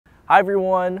Hi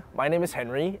everyone, my name is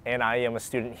Henry and I am a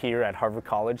student here at Harvard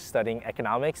College studying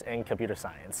economics and computer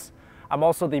science. I'm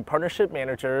also the partnership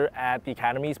manager at the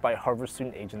Academies by Harvard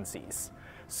Student Agencies.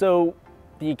 So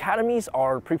the Academies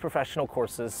are pre-professional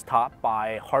courses taught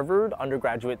by Harvard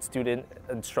undergraduate student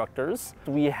instructors.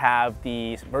 We have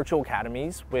the virtual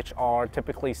academies, which are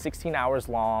typically 16 hours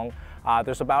long.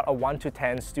 There's about a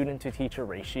 1:10 student to teacher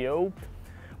ratio.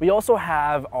 We also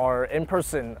have our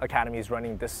in-person academies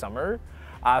running this summer.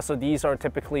 So these are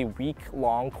typically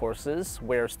week-long courses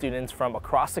where students from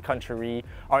across the country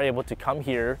are able to come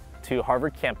here to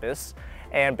Harvard campus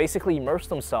and basically immerse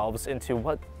themselves into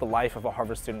what the life of a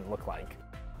Harvard student look like.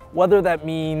 Whether that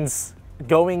means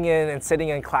going in and sitting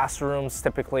in classrooms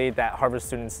typically that Harvard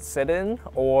students sit in,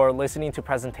 or listening to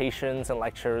presentations and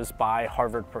lectures by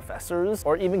Harvard professors,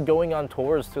 or even going on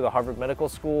tours to the Harvard Medical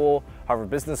School, Harvard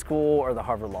Business School, or the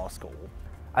Harvard Law School.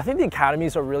 I think the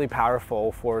academies are really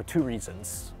powerful for two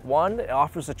reasons. One, it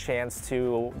offers a chance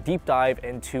to deep dive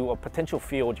into a potential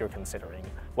field you're considering,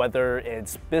 whether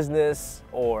it's business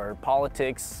or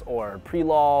politics or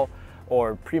pre-law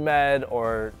or pre-med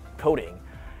or coding.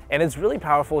 And it's really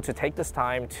powerful to take this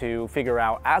time to figure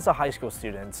out as a high school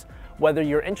student whether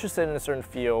you're interested in a certain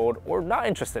field or not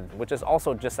interested, which is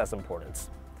also just as important.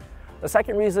 The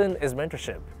second reason is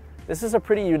mentorship. This is a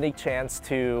pretty unique chance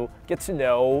to get to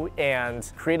know and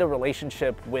create a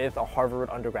relationship with a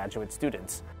Harvard undergraduate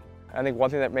student. I think one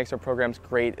thing that makes our programs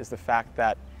great is the fact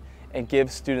that it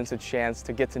gives students a chance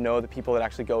to get to know the people that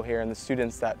actually go here and the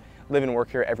students that live and work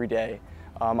here every day.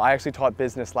 I actually taught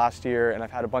business last year, and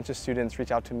I've had a bunch of students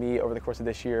reach out to me over the course of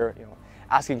this year,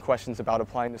 asking questions about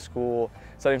applying to school,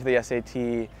 studying for the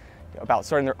SAT, about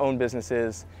starting their own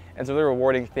businesses. And it's a really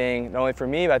rewarding thing, not only for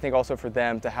me, but I think also for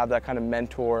them to have that kind of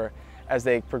mentor as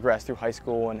they progress through high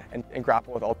school and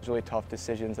grapple with all those really tough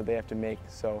decisions that they have to make.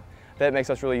 So that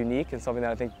makes us really unique and something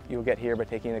that I think you'll get here by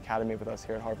taking an academy with us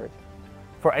here at Harvard.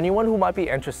 For anyone who might be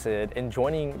interested in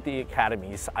joining the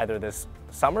academies either this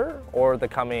summer or the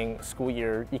coming school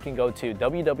year, you can go to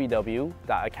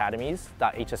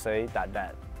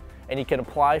www.academies.hsa.net. And you can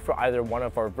apply for either one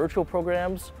of our virtual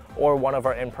programs or one of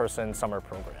our in-person summer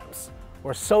programs.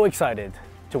 We're so excited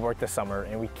to work this summer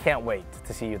and we can't wait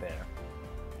to see you there.